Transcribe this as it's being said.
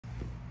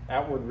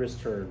outward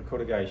wrist turn,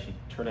 Kote Gaeshi.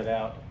 Turn it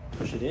out,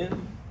 push it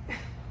in,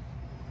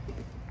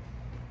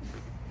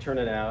 turn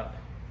it out,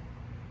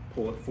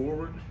 pull it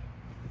forward.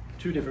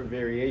 Two different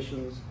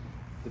variations.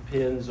 The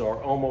pins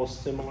are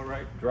almost similar,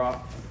 right?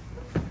 Drop,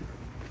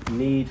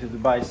 knee to the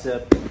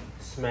bicep,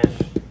 smash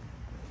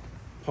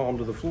palm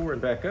to the floor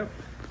and back up.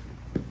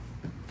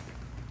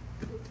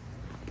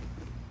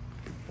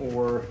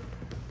 Or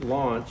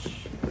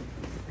launch,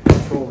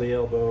 control the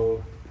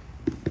elbow,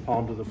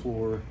 palm to the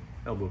floor,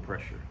 elbow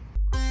pressure.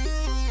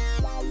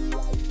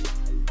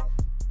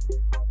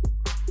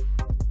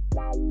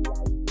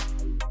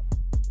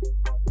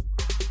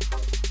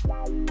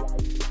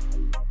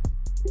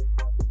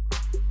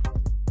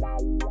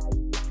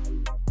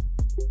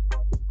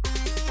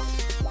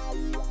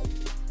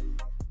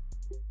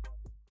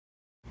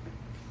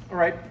 All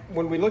right,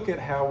 when we look at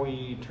how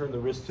we turn the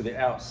wrist to the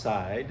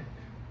outside,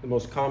 the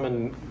most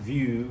common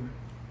view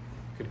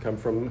could come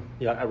from,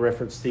 I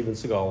reference Steven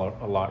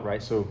Seagal a lot,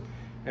 right? So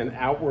an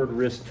outward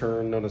wrist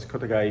turn known as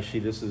Kote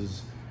Gaeshi, this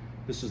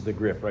is the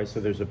grip, right? So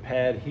there's a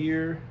pad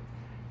here,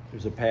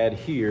 there's a pad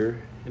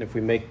here, and if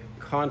we make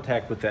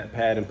contact with that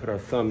pad and put our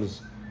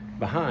thumbs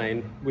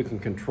behind, we can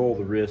control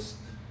the wrist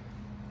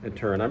and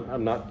turn.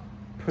 I'm not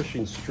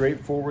pushing straight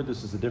forward.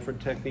 This is a different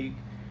technique.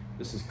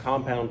 This is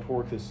compound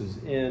torque. This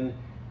is in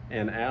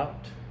and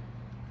out.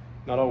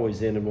 Not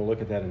always in, and we'll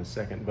look at that in a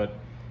second, but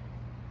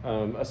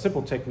a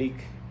simple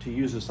technique to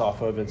use this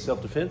off of in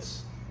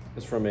self-defense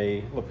is from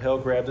a lapel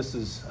grab. This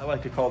is, I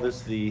like to call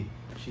this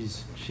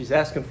she's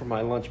asking for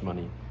my lunch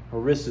money. Her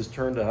wrist is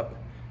turned up.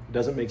 It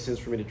doesn't make sense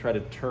for me to try to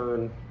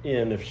turn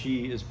in if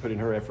she is putting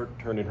her effort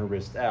turning her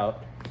wrist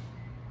out.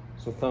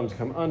 So thumbs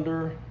come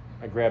under,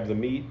 I grab the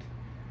meat.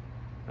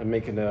 I'm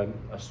making a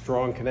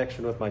strong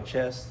connection with my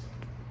chest.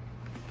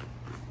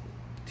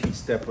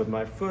 T-step with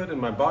my foot,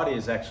 and my body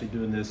is actually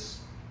doing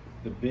this,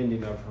 the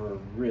bending of her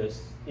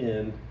wrist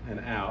in and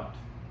out.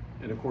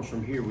 And of course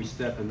from here we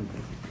step and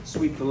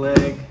sweep the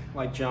leg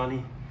like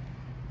Johnny.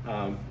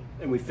 And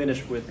we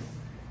finish with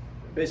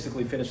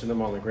basically finishing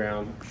them on the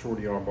ground,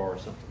 shorty arm bar or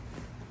something.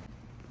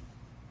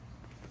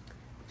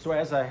 So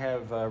as I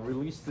have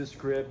released this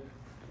grip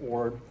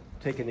or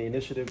taken the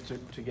initiative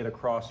to get a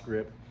cross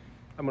grip,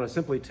 I'm going to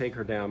simply take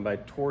her down by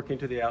torquing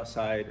to the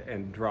outside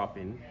and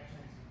dropping.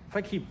 If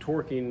I keep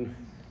torquing,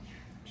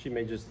 she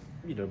may just,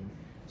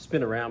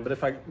 spin around, but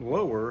if I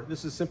lower,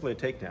 this is simply a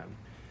takedown.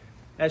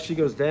 As she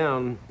goes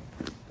down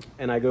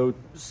and I go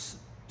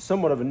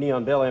somewhat of a knee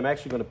on belly, I'm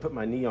actually going to put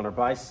my knee on her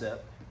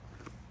bicep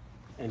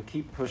and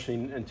keep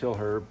pushing until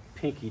her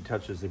pinky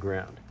touches the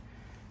ground.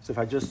 So if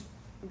I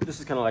this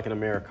is kind of like an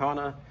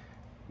Americana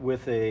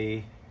with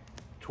a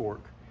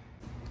torque.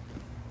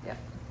 Yeah.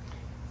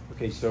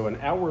 Okay, so an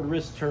outward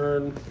wrist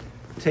turn,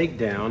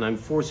 takedown. I'm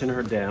forcing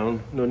her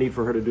down. No need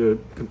for her to do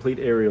a complete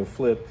aerial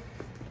flip.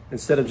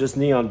 Instead of just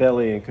knee on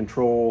belly and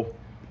control,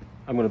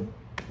 I'm going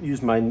to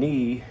use my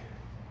knee,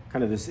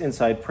 kind of this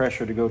inside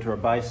pressure to go to her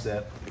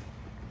bicep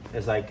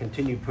as I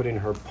continue putting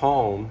her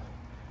palm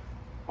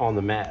on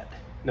the mat.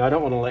 Now I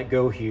don't want to let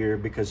go here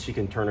because she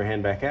can turn her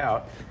hand back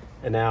out,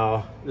 and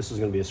now this is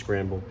going to be a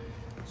scramble.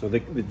 So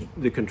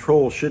the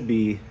control should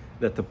be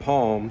that the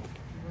palm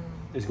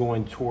is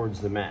going towards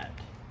the mat.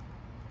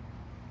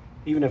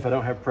 Even if I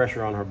don't have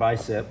pressure on her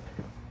bicep,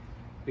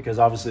 because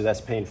obviously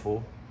that's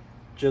painful,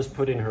 just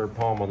putting her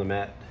palm on the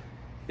mat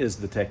is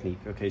the technique.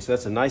 Okay, so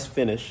that's a nice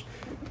finish.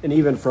 And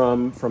even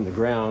from the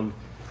ground,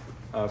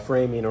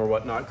 framing or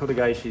whatnot, Kote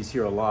Gaeshi is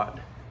here a lot.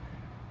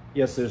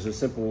 Yes, there's a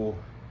simple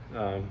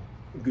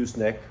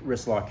gooseneck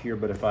wrist lock here,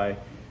 but if I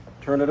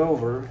turn it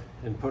over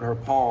and put her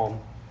palm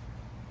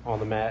on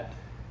the mat,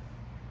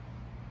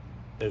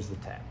 there's the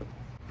tap.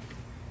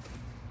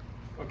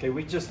 Okay,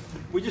 we just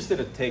did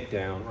a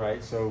takedown,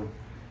 right? So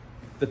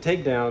the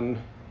takedown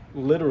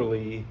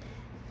literally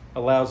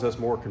allows us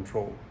more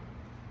control.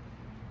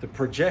 The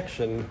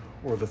projection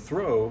or the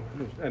throw,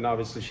 and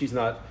obviously she's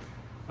not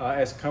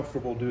as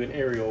comfortable doing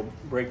aerial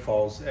break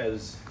falls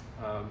as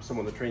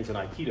someone that trains in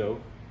Aikido,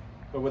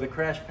 but with a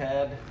crash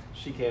pad,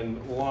 she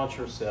can launch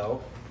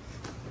herself.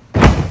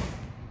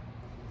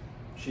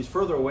 She's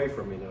further away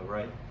from me though,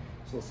 right?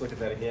 So let's look at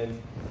that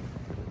again.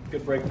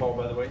 Good break fall,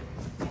 by the way.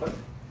 But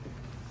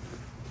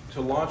to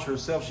launch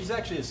herself, she's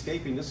actually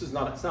escaping. It's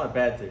not a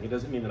bad thing. It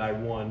doesn't mean that I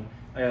won.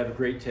 I have a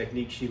great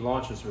technique. She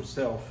launches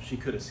herself. She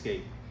could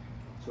escape.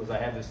 So as I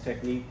have this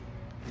technique,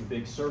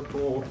 big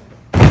circle,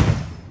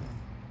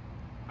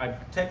 I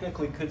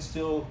technically could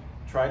still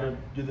try to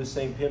do the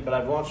same pin, but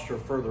I've launched her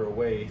further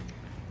away.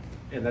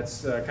 And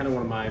that's kind of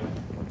one of my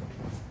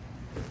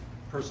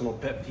personal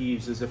pet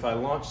peeves is if I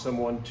launch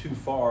someone too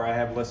far, I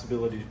have less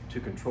ability to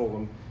control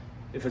them.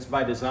 If it's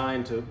by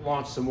design to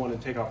launch someone and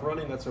take off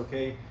running, that's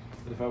okay.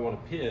 But if I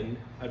want to pin,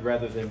 I'd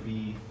rather them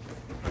be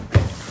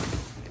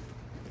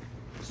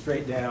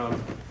straight down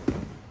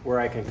where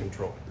I can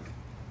control.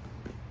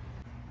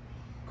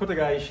 Kote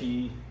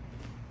Gaeshi,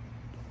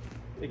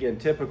 again,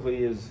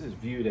 typically is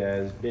viewed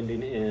as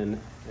bending in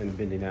and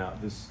bending out.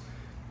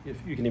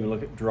 If you can even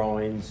look at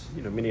drawings,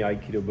 many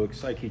Aikido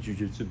books,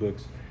 aikijujutsu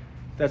books,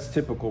 that's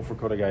typical for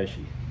Kote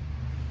Gaeshi.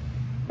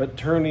 but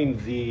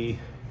turning the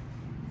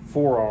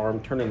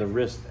forearm, turning the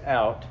wrist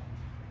out,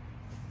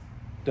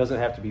 doesn't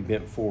have to be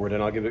bent forward.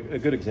 And I'll give a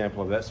good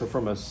example of that. So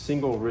from a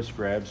single wrist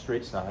grab,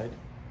 straight side,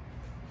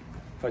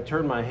 if I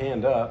turn my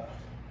hand up,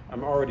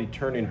 I'm already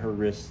turning her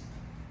wrist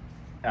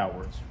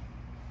outwards.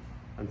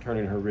 I'm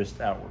turning her wrist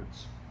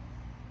outwards.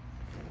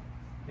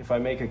 If I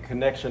make a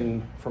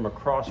connection from a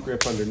cross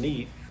grip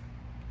underneath,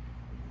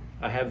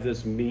 I have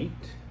this meet.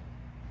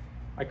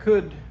 I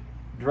could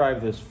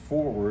drive this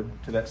forward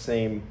to that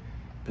same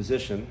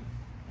position,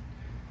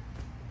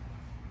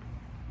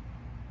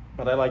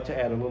 but I like to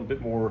add a little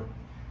bit more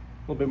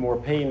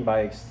pain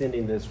by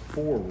extending this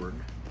forward.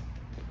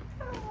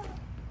 I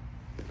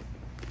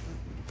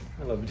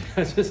love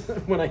it. Just,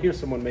 when I hear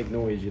someone make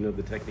noise, you know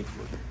the technique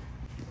works.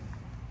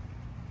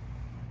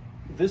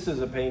 This is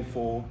a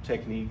painful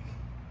technique.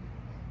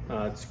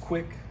 It's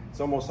quick. It's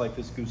almost like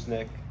this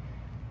gooseneck,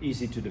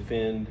 easy to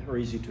defend or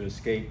easy to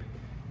escape.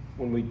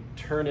 When we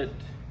turn it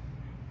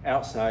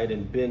outside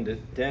and bend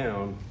it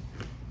down,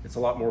 it's a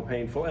lot more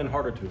painful and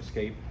harder to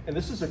escape. And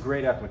this is a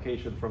great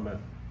application from a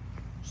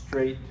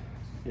straight,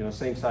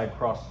 same side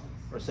cross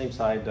or same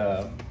side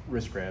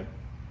wrist grab.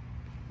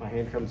 My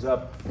hand comes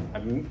up, I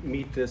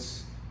meet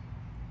this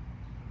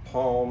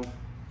palm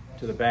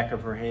to the back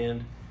of her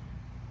hand,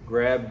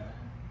 grab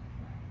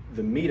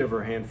the meat of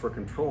her hand for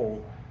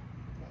control,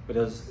 but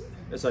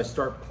as I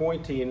start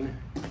pointing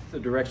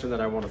the direction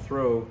that I want to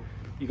throw,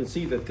 you can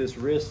see that this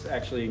wrist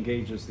actually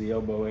engages the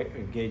elbow,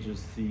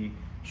 engages the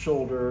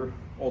shoulder,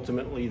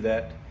 ultimately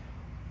that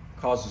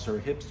causes her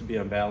hips to be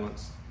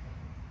unbalanced.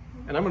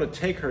 And I'm going to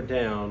take her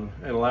down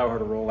and allow her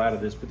to roll out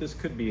of this, but this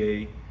could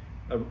be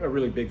a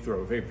really big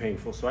throw, very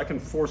painful. So I can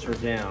force her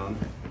down,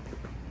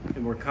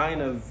 and we're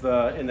kind of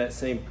in that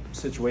same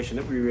situation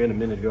that we were in a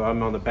minute ago.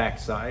 I'm on the back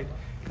side.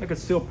 I could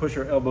still push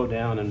her elbow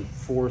down and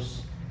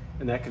force,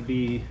 and that could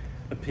be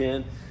a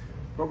pin,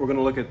 but we're going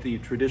to look at the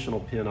traditional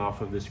pin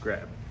off of this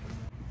grab.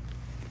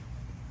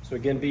 So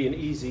again, being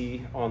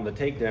easy on the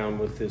takedown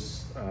with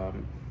this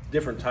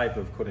different type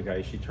of Kote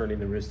Gaeshi, turning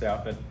the wrist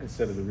out, but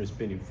instead of the wrist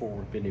bending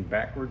forward, bending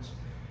backwards.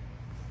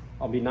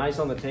 I'll be nice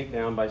on the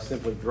takedown by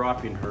simply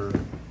dropping her,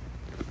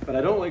 but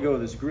I don't let go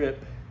of this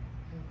grip.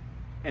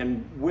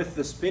 And with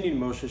the spinning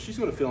motion, she's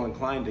going to feel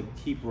inclined to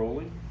keep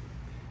rolling.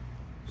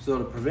 So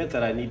to prevent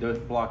that, I need to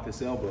block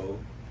this elbow.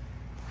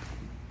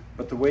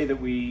 But the way that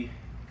we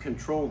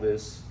control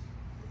this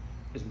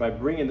is by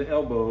bringing the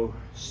elbow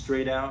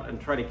straight out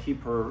and try to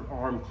keep her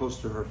arm close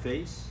to her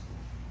face.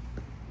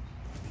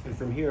 And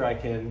from here I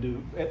can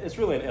do, it's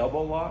really an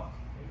elbow lock,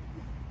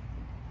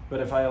 but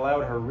if I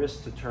allowed her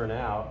wrist to turn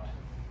out,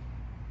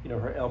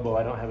 her elbow,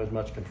 I don't have as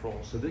much control.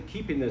 So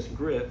keeping this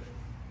grip,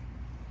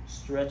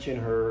 stretching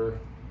her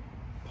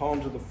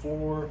palm to the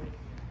floor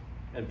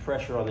and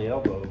pressure on the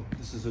elbow.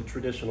 This is a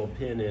traditional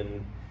pin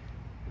in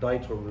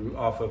Daito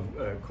off of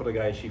Kote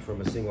Gaeshi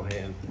from a single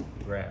hand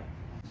grab.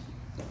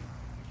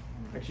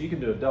 Actually, you can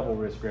do a double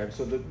wrist grab.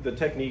 So the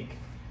technique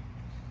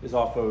is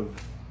off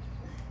of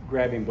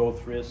grabbing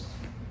both wrists.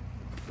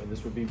 So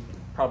this would be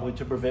probably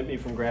to prevent me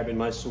from grabbing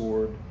my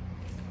sword.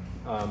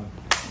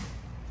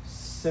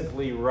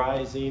 Simply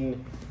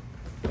rising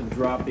and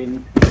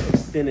dropping,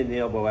 extending the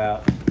elbow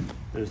out.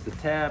 There's the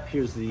tap,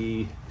 here's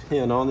the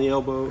pin on the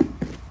elbow,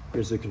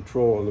 here's the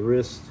control on the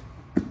wrist.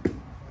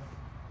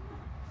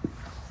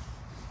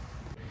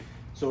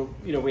 So,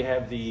 we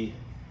have the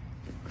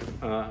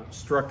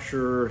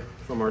structure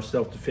from our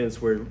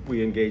self-defense where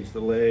we engage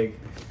the leg.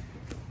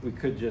 We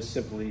could just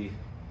simply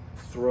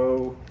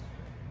throw.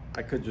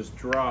 I could just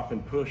drop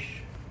and push.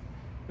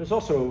 There's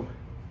also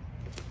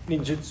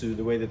ninjutsu.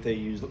 The way that they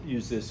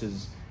use this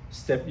is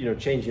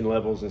changing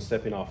levels and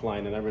stepping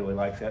offline, and I really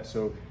like that.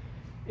 So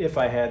if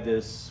I had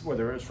this,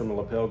 whether it was from a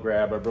lapel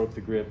grab, I broke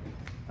the grip,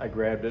 I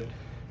grabbed it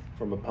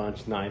from a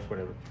punch, knife,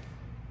 whatever.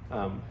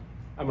 I'm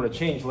going to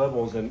change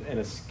levels and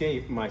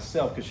escape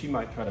myself, because she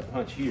might try to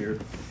punch here.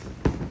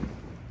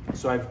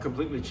 So I've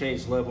completely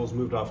changed levels,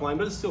 moved offline,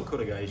 but it's still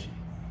Kote Gaeshi,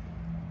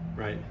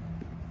 right?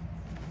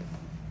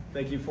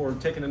 Thank you for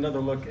taking another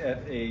look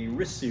at a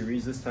wrist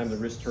series, this time the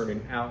wrist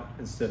turning out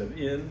instead of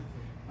in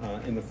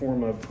the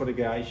form of Kote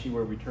Gaeshi,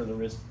 where we turn the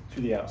wrist to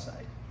the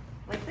outside.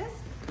 Like this?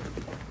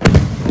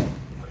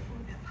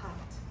 Hot.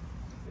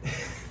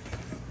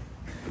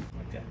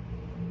 Like that.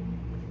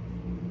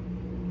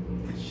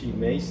 She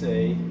may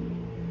say,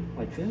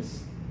 like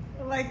this?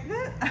 Like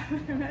this?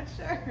 I'm not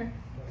sure.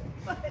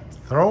 What?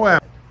 Throw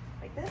out.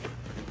 Like this?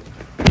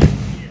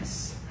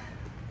 Yes.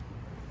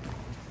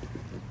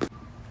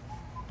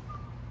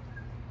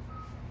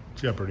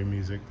 Jeopardy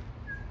music.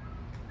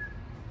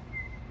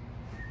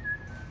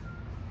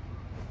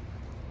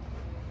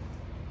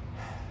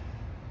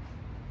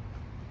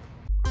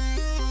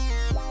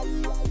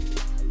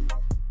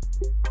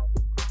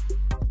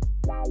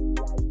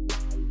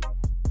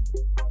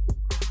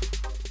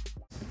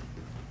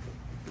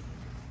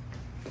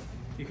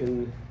 You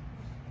can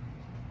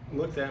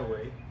look that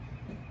way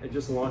and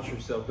just launch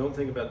yourself. Don't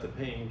think about the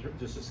pain,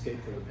 just escape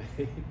from the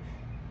pain.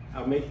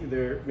 I'll make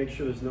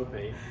sure there's no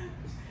pain.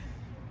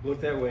 Look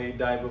that way,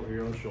 dive over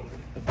your own shoulder.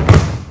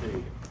 There you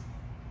go.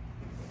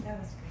 That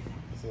was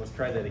good. So let's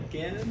try that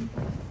again.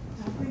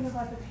 Don't bring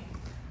about the pain.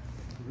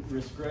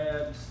 Wrist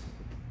grabs.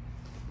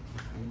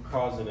 I'm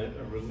causing it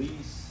a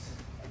release.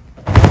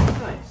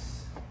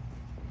 Nice.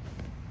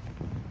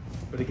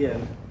 But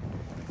again,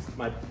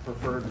 my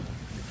preferred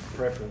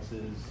preference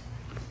is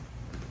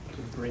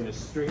to bring a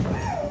straight.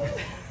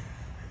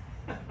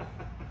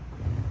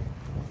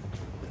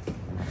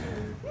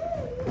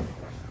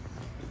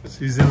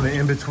 She's in the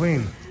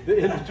in-between. The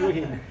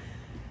in-between.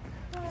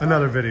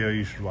 Another video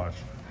you should watch.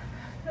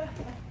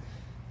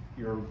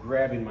 You're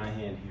grabbing my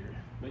hand here,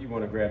 but you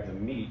want to grab the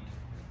meat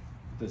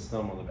with this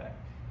thumb on the back.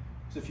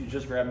 So if you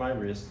just grab my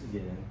wrist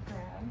again,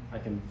 Grab. I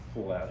can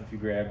pull out. If you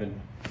grab and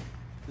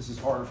this is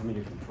harder for me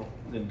to control.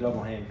 Then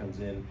double hand comes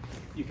in.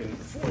 You can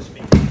force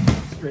me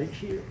straight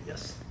here.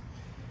 Yes.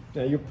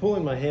 Now you're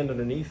pulling my hand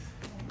underneath.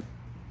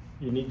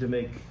 You need to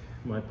make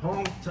my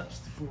palm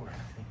touch the floor.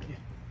 Thank you.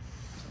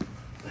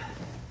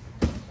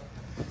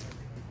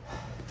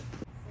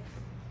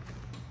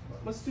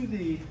 Let's do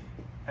the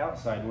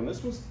outside one.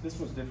 This was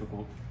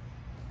difficult.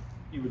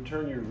 You would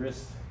turn your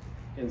wrist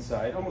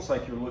inside, almost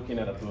like you're looking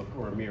at a book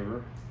or a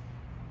mirror,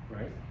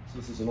 right? So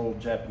this is an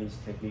old Japanese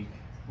technique,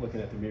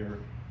 looking at the mirror.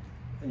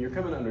 And you're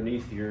coming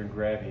underneath here and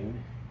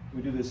grabbing.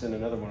 We do this in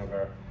another one of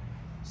our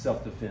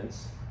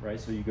self-defense, right?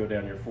 So you go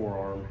down your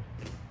forearm,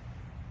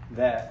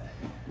 that.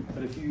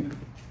 But if you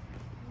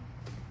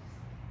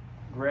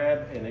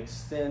grab and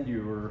extend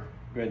your,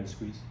 go ahead and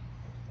squeeze,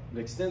 and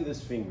extend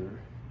this finger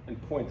and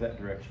point that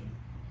direction.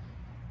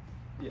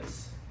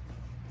 Yes.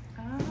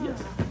 Ah.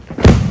 Yes.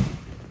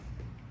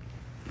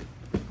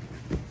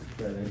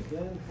 Try that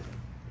again.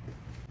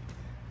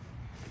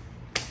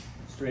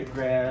 Straight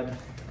grab.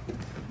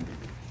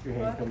 Your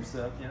hand Look. comes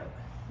up. Yep.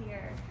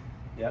 Here.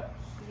 Yep.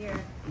 Here.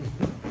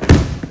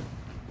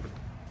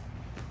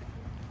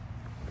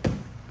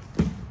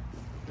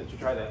 Then you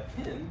try that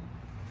pin.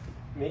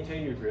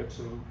 Maintain your grip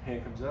so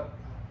hand comes up.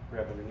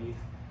 Grab underneath.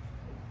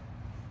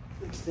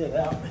 Extend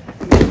out.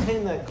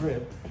 Maintain that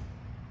grip.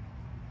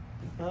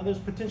 There's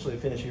potentially a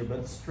finish here,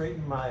 but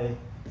straighten my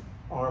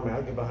arm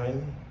out. Get behind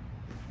me.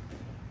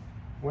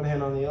 One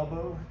hand on the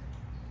elbow.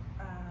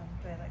 Do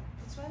I like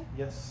this one?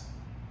 Yes.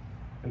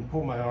 And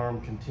pull my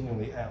arm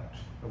continually out,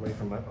 away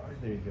from my body.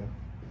 There you go.